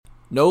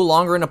No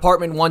longer in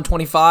apartment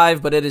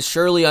 125, but it is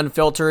surely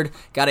unfiltered.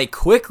 Got a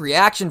quick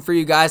reaction for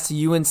you guys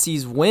to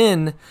UNC's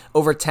win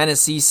over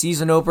Tennessee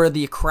season opener.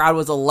 The crowd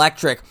was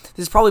electric.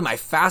 This is probably my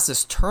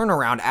fastest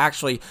turnaround,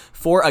 actually,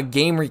 for a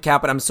game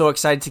recap, but I'm so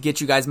excited to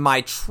get you guys my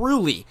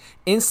truly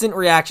instant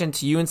reaction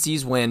to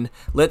UNC's win.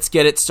 Let's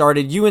get it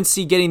started.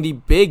 UNC getting the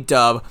big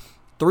dub,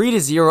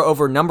 3-0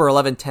 over number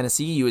 11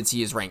 Tennessee. UNC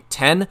is ranked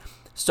 10.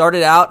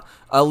 Started out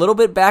a little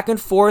bit back and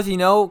forth,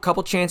 a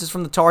couple chances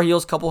from the Tar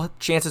Heels, couple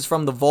chances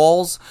from the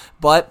Vols,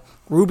 but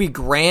Ruby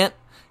Grant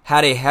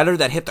had a header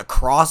that hit the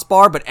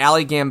crossbar, but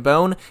Allie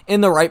Gambone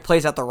in the right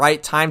place at the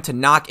right time to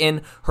knock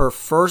in her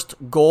first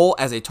goal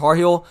as a Tar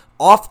Heel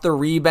off the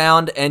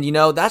rebound, and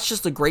that's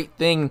just a great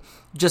thing,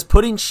 just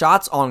putting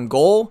shots on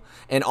goal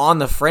and on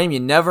the frame. You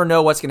never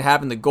know what's going to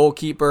happen. The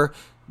goalkeeper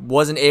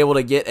wasn't able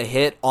to get a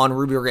hit on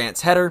Ruby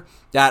Grant's header.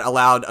 That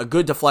allowed a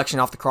good deflection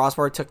off the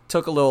crossbar.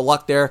 Took a little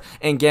luck there,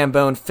 and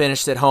Gambone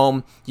finished it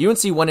home.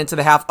 UNC went into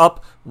the half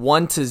up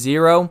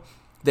 1-0.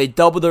 They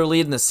doubled their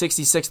lead in the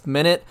 66th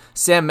minute.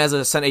 Sam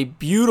Meza sent a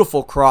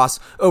beautiful cross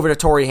over to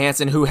Tori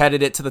Hansen, who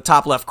headed it to the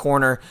top left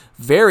corner.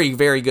 Very,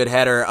 very good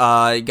header.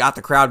 Got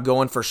the crowd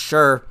going for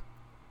sure.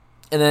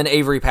 And then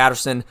Avery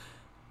Patterson,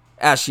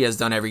 as she has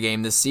done every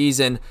game this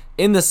season,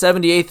 in the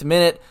 78th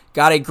minute,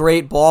 got a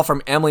great ball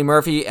from Emily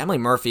Murphy. Emily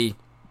Murphy,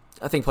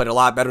 I think, played a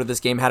lot better this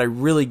game, had a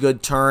really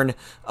good turn,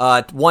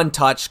 one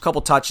touch,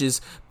 couple touches,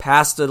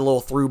 passed a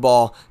little through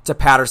ball to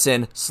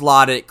Patterson,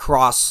 slotted it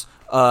across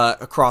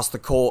the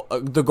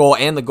goal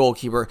and the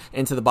goalkeeper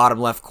into the bottom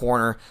left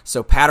corner.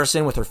 So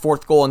Patterson with her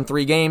 4th goal in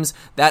 3 games,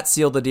 that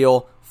sealed the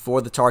deal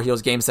for the Tar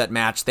Heels game set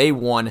match. They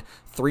won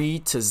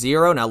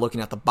 3-0. Now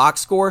looking at the box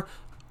score,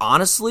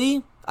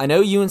 honestly, I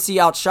know UNC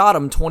outshot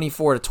them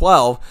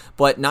 24-12,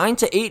 but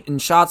 9-8 in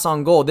shots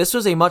on goal. This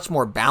was a much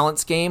more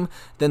balanced game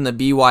than the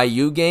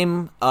BYU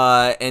game,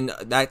 and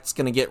that's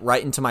going to get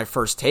right into my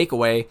first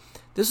takeaway.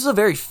 This was a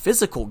very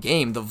physical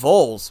game. The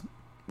Vols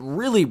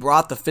really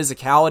brought the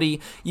physicality.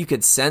 You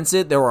could sense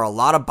it. There were a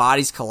lot of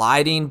bodies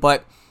colliding,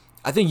 but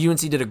I think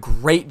UNC did a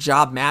great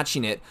job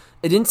matching it.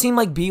 It didn't seem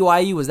like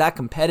BYU was that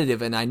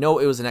competitive, and I know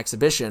it was an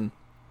exhibition,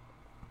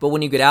 but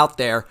when you get out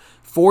there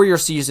for your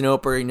season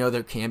opener,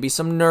 there can be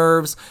some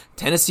nerves.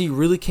 Tennessee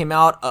really came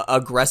out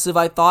aggressive,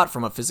 I thought,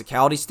 from a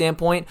physicality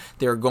standpoint.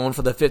 They were going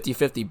for the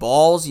 50-50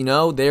 balls.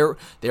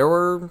 There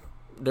were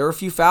a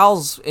few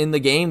fouls in the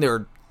game. There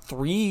were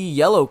 3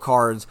 yellow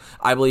cards,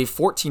 I believe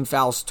 14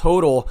 fouls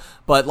total.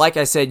 But like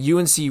I said,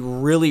 UNC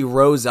really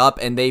rose up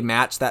and they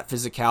matched that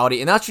physicality.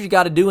 And that's what you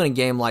got to do in a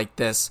game like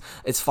this.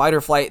 It's fight or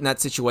flight in that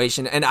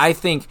situation. And I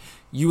think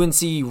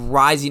UNC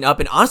rising up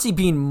and honestly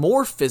being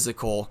more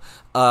physical,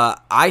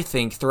 I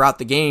think, throughout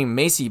the game.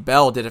 Macy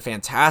Bell did a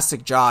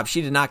fantastic job.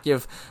 She did not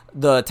give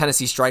the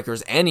Tennessee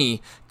Strikers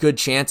any good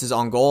chances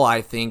on goal,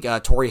 I think.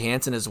 Tori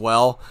Hansen as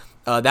well.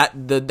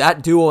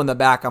 That duo in the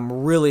back I'm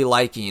really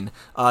liking.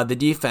 The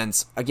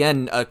defense,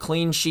 again, a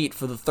clean sheet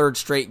for the 3rd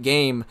straight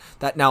game.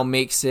 That now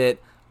makes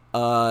it,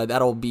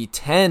 that'll be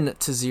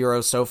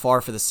 10-0 so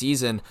far for the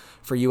season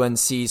for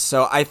UNC.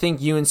 So I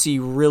think UNC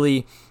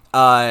really,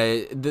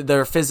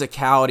 their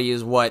physicality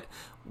is what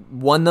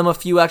won them a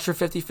few extra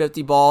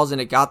 50-50 balls,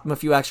 and it got them a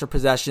few extra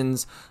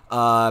possessions.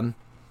 And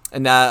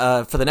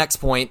that for the next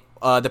point,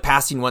 the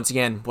passing, once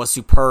again, was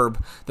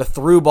superb. The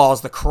through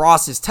balls, the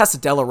crosses. Tessa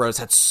Delarose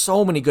had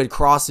so many good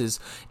crosses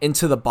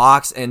into the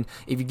box, and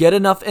if you get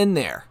enough in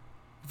there,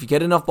 if you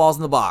get enough balls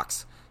in the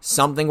box,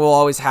 something will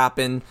always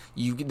happen.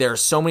 There are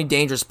so many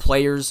dangerous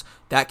players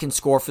that can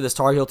score for this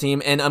Tar Heel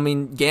team, and I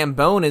mean,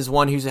 Gambone is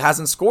one who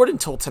hasn't scored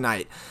until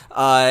tonight.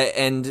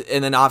 And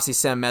then obviously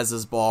Sam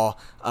Meza's ball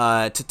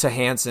to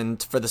Hansen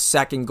for the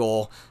 2nd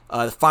goal.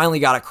 Finally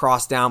got a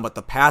cross down, but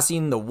the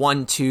passing, the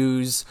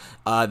 1-2s,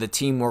 the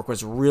teamwork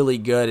was really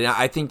good, and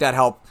I think that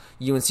helped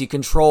UNC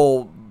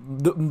control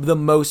the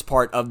most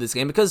part of this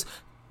game because,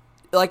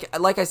 like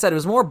I said, it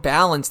was more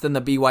balanced than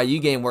the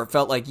BYU game where it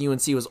felt like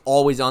UNC was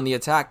always on the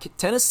attack.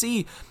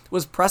 Tennessee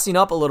was pressing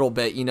up a little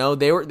bit.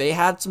 They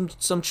had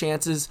some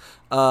chances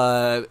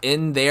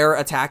in their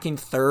attacking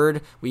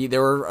third.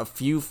 There were a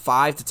few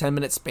 5 to 10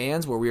 minute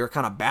spans where we were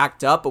kind of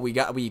backed up, but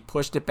we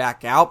pushed it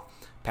back out.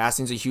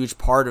 Passing's a huge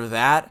part of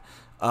that.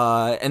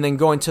 And then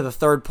going to the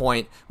 3rd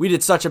point, we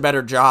did such a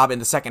better job in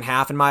the second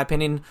half, in my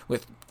opinion,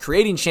 with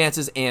creating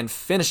chances and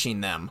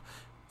finishing them.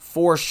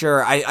 For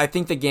sure. I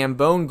think the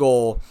Gambone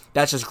goal,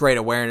 that's just great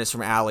awareness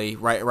from Allie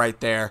right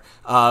there.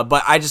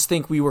 But I just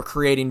think we were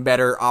creating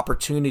better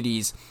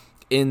opportunities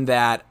in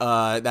that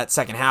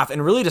second half.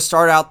 And really to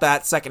start out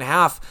that second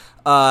half,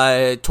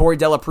 Tori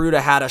Della Pruta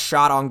had a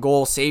shot on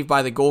goal saved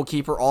by the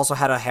goalkeeper, also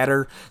had a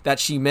header that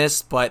she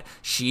missed, but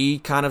she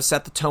kind of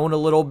set the tone a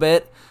little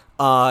bit.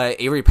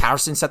 Avery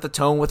Patterson set the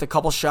tone with a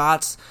couple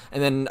shots,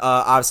 and then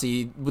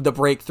obviously with the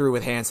breakthrough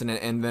with Hansen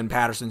and then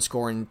Patterson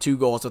scoring 2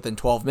 goals within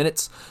 12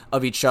 minutes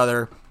of each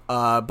other.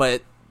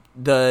 But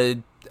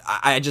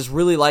I just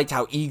really liked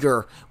how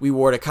eager we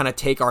were to kind of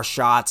take our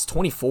shots,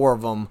 24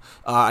 of them.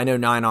 I know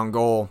 9 on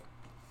goal.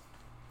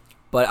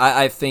 But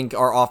I think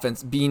our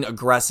offense being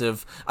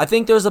aggressive, I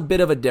think there's a bit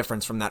of a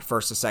difference from that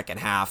first to second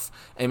half,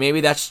 and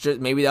maybe that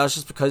was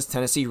just because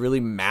Tennessee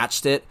really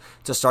matched it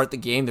to start the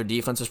game. Their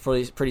defense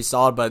was pretty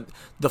solid, but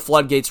the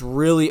floodgates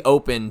really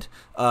opened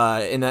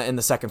in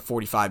the second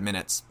 45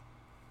 minutes.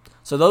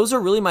 So those are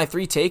really my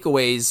 3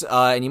 takeaways,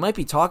 and you might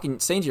be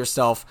saying to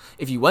yourself,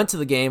 if you went to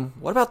the game,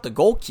 what about the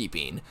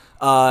goalkeeping?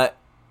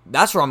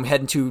 That's where I'm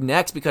heading to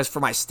next, because for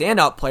my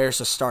standout players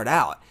to start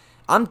out,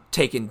 I'm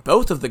taking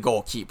both of the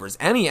goalkeepers.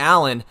 Emmy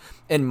Allen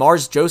and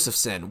Mars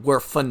Josephson were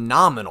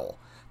phenomenal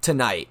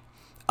tonight.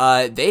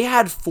 They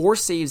had 4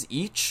 saves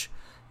each.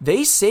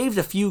 They saved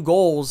a few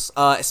goals,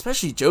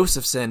 especially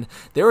Josephson.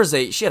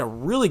 She had a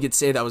really good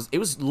save it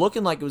was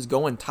looking like it was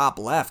going top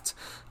left.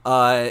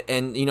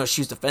 And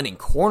she was defending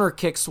corner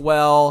kicks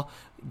well.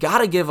 Got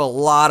to give a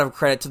lot of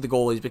credit to the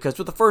goalies, because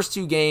with the first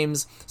 2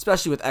 games,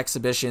 especially with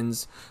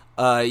exhibitions,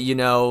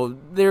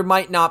 there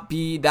might not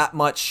be that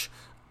much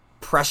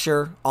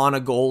pressure on a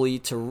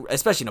goalie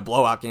especially in a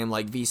blowout game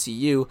like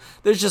VCU.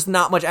 There's just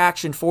not much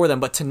action for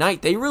them, but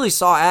tonight they really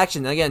saw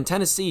action. Again,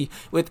 Tennessee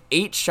with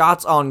 8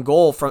 shots on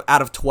goal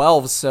out of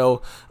 12,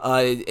 so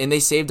and they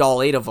saved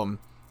all 8 of them.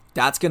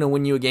 That's going to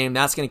win you a game.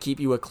 That's going to keep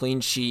you a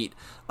clean sheet.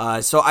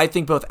 So I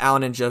think both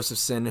Allen and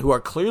Josephson, who are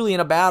clearly in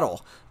a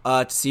battle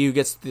to see who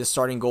gets the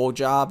starting goal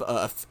job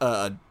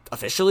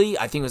officially,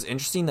 I think it was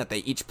interesting that they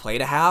each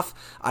played a half.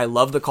 I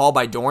love the call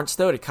by Dorrance,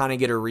 though, to kind of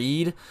get a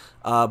read.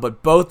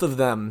 But both of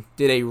them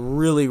did a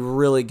really,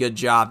 really good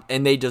job,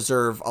 and they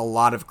deserve a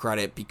lot of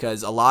credit,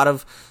 because a lot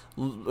of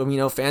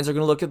fans are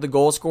going to look at the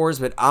goal scorers,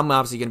 but I'm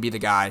obviously going to be the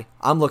guy.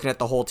 I'm looking at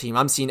the whole team.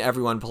 I'm seeing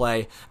everyone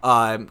play.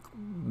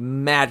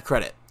 Mad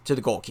credit to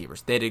the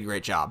goalkeepers. They did a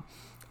great job.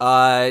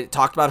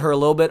 Talked about her a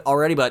little bit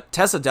already, but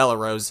Tessa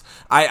Delarose,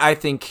 I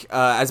think,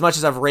 as much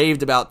as I've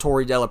raved about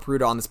Tori Della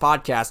Pruta on this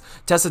podcast,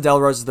 Tessa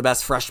Delarose is the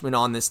best freshman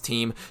on this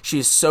team. She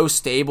is so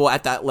stable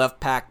at that left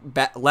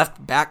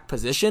back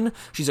position.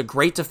 She's a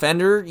great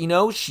defender.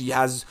 She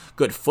has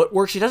good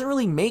footwork. She doesn't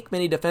really make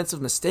many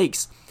defensive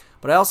mistakes.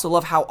 But I also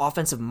love how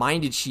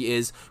offensive-minded she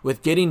is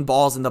with getting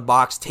balls in the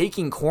box,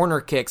 taking corner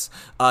kicks.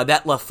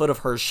 That left foot of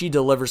hers, she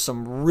delivers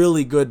some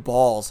really good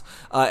balls.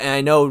 And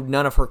I know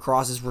none of her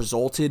crosses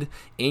resulted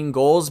in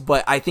goals,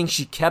 but I think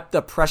she kept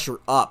the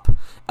pressure up,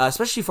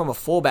 especially from a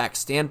fullback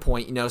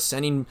standpoint,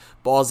 sending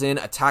balls in,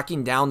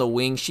 attacking down the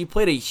wing. She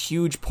played a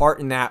huge part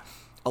in that,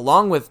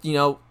 along with,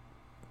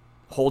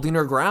 holding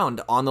her ground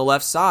on the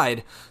left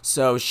side.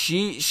 So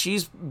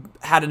she's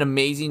had an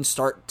amazing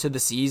start to the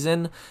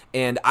season,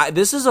 and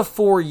this is a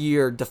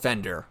 4-year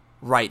defender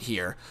right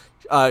here.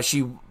 I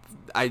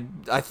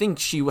think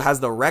she has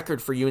the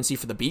record for UNC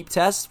for the beep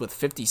test with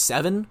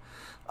 57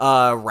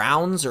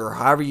 rounds, or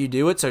however you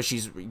do it. So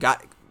she's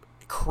got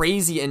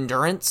crazy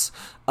endurance,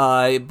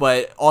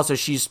 but also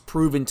she's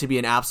proven to be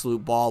an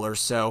absolute baller.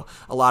 So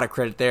a lot of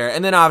credit there.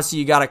 And then obviously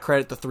you got to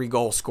credit the 3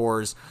 goal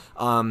scorers.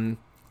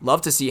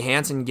 Love to see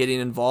Hanson getting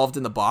involved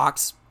in the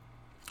box.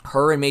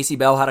 Her and Macy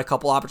Bell had a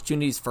couple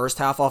opportunities first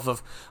half off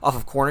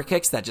of corner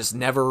kicks that just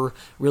never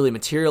really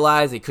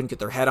materialized. They couldn't get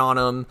their head on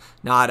them.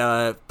 Not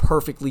a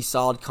perfectly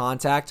solid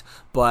contact,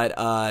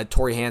 but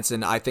Tori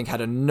Hanson, I think,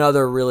 had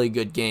another really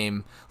good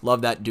game.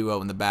 Love that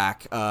duo in the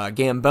back.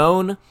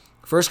 Gambone,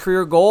 first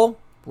career goal.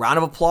 Round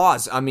of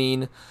applause. I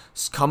mean,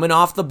 coming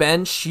off the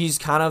bench, she's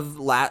kind of,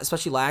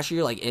 especially last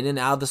year, like in and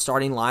out of the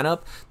starting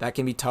lineup. That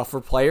can be tough for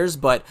players,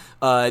 but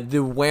the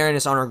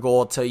awareness on her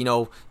goal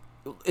to,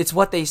 it's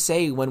what they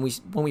say when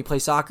we play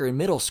soccer in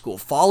middle school.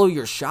 Follow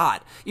your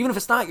shot. Even if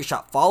it's not your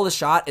shot, follow the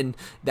shot. And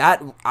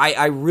that,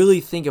 I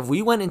really think if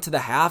we went into the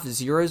half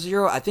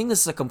 0-0, I think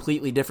this is a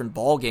completely different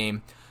ball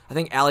game. I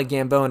think Allie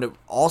Gambone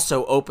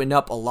also opened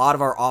up a lot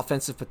of our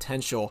offensive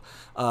potential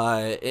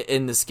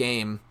in this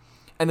game.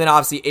 And then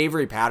obviously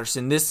Avery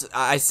Patterson.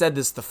 I said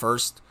this the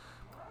first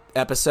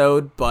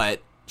episode,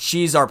 but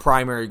she's our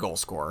primary goal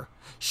scorer.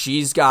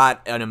 She's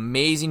got an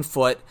amazing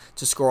foot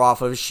to score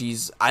off of.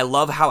 I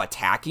love how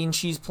attacking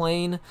she's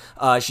playing.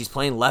 She's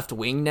playing left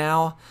wing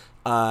now.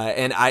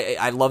 And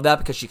I love that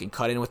because she can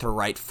cut in with her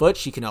right foot.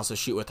 She can also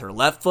shoot with her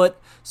left foot.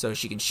 So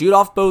she can shoot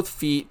off both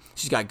feet.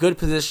 She's got good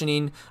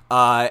positioning.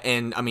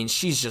 And I mean,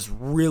 she's just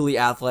really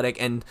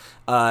athletic and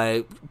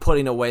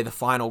putting away the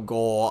final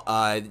goal.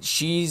 And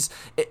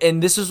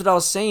this is what I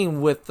was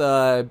saying with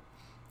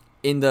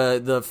in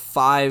the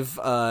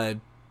 5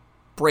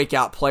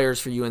 breakout players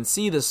for UNC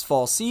this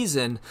fall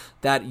season,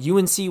 that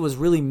UNC was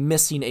really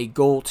missing a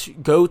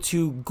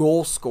go-to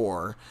goal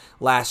scorer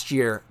last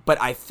year, but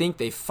I think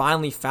they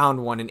finally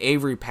found one, and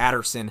Avery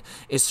Patterson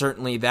is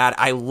certainly that.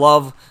 I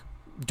love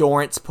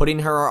Dorrance putting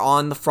her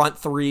on the front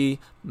 3,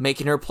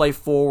 making her play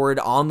forward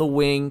on the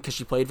wing, because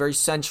she played very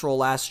central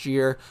last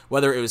year,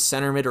 whether it was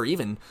center mid or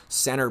even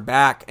center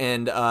back,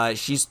 and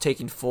she's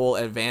taking full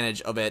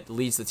advantage of it,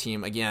 leads the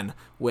team again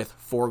with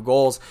 4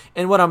 goals.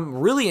 And what I'm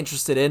really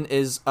interested in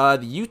is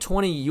the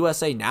U20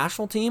 USA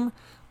national team.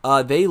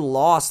 They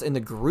lost in the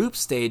group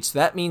stage, so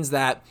that means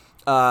that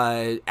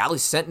Ali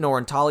Sentinor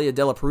and Talia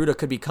Della Peruta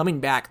could be coming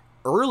back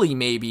early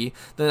maybe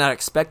than that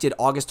expected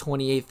August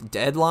 28th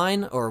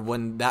deadline, or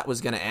when that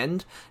was going to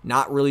end.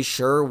 Not really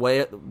sure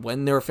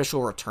when their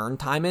official return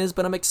time is,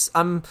 but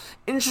I'm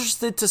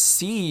interested to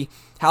see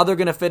how they're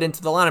going to fit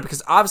into the lineup,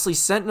 because obviously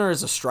Sentner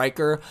is a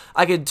striker.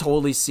 I could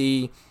totally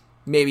see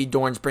maybe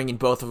Dorn's bringing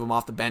both of them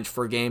off the bench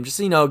for a game, just,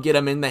 get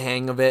them in the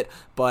hang of it.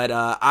 But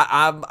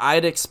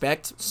I'd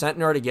expect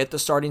Sentner to get the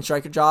starting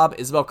striker job.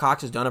 Isabel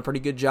Cox has done a pretty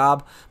good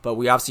job, but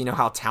we obviously know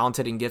how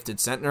talented and gifted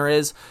Sentner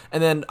is.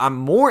 And then I'm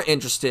more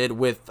interested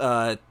with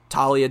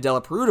Talia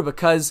Della Peruta,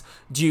 because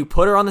do you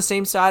put her on the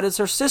same side as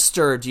her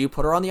sister? Do you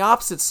put her on the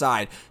opposite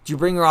side? Do you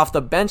bring her off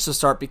the bench to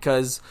start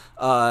because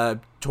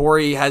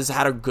Tori has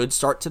had a good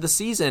start to the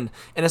season?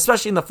 And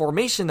especially in the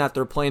formation that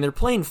they're playing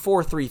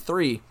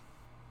 4-3-3.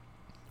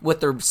 With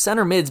their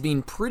center mids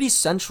being pretty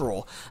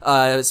central,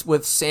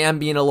 with Sam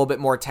being a little bit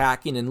more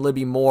attacking and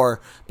Libby Moore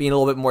being a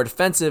little bit more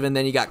defensive, and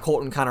then you got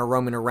Colton kind of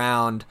roaming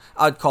around.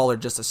 I'd call her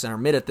just a center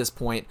mid at this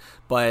point,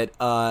 but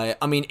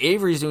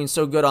Avery's doing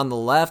so good on the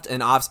left,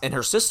 and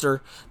her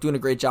sister doing a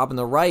great job on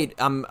the right.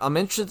 I'm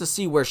interested to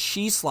see where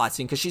she slots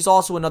in, because she's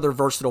also another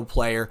versatile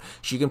player.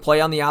 She can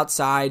play on the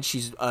outside.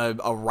 She's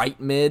a right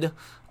mid.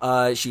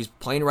 She's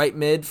playing right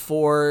mid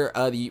for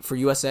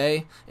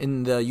USA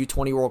in the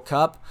U20 World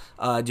Cup.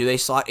 Do they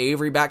slot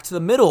Avery back to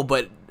the middle?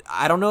 But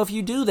I don't know if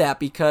you do that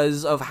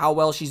because of how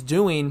well she's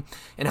doing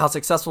and how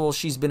successful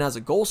she's been as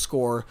a goal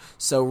scorer.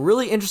 So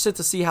really interested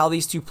to see how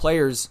these two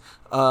players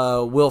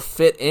will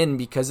fit in,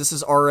 because this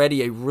is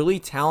already a really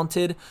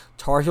talented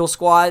Tar Heel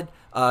squad.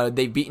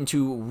 They've beaten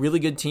two really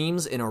good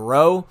teams in a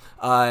row,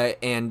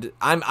 and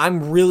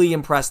I'm really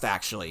impressed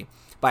actually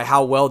by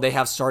how well they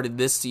have started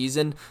this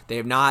season.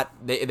 They've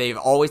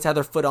always had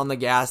their foot on the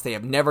gas. They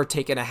have never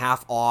taken a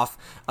half off,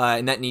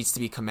 and that needs to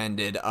be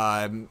commended.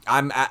 I'm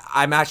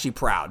actually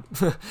proud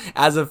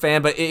as a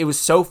fan, but it was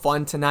so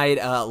fun tonight.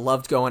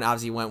 Loved going.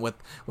 Obviously went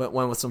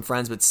with some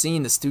friends, but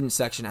seeing the student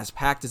section as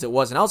packed as it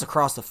was, and I was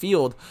across the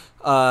field,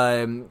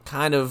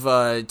 kind of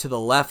to the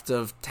left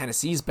of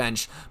Tennessee's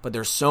bench, but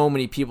there's so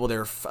many people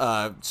there,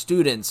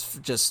 students,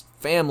 just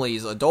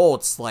families,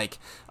 adults.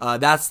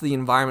 That's the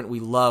environment we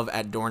love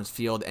at Dorrance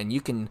Field, and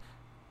you can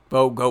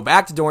go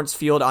back to Dorrance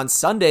Field on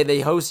Sunday.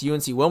 They host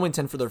UNC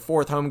Wilmington for their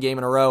 4th home game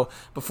in a row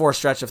before a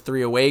stretch of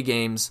 3 away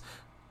games.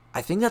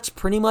 I think that's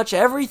pretty much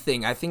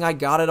everything. I think I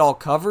got it all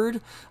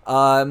covered.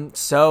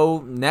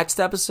 So next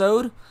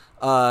episode,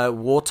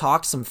 we'll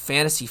talk some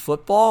fantasy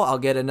football. I'll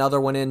get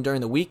another one in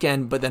during the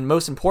weekend, but then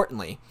most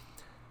importantly,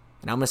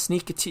 and I'm going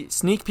to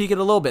sneak peek it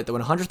a little bit, the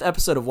 100th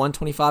episode of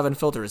 125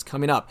 Unfiltered is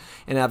coming up,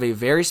 and I have a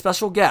very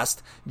special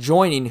guest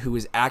joining who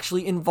is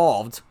actually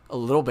involved a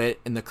little bit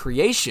in the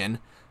creation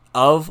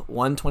of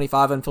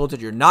 125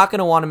 Unfiltered. You're not going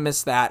to want to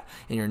miss that,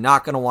 and you're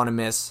not going to want to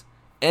miss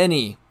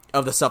any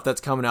of the stuff that's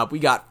coming up. We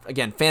got,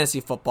 again,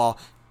 fantasy football.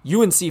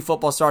 UNC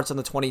football starts on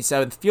the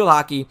 27th. Field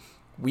hockey,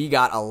 we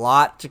got a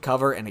lot to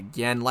cover, and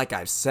again, like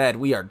I've said,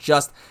 we are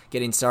just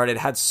getting started.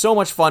 Had so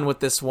much fun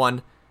with this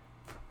one.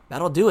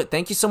 That'll do it.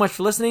 Thank you so much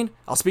for listening.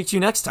 I'll speak to you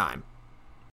next time.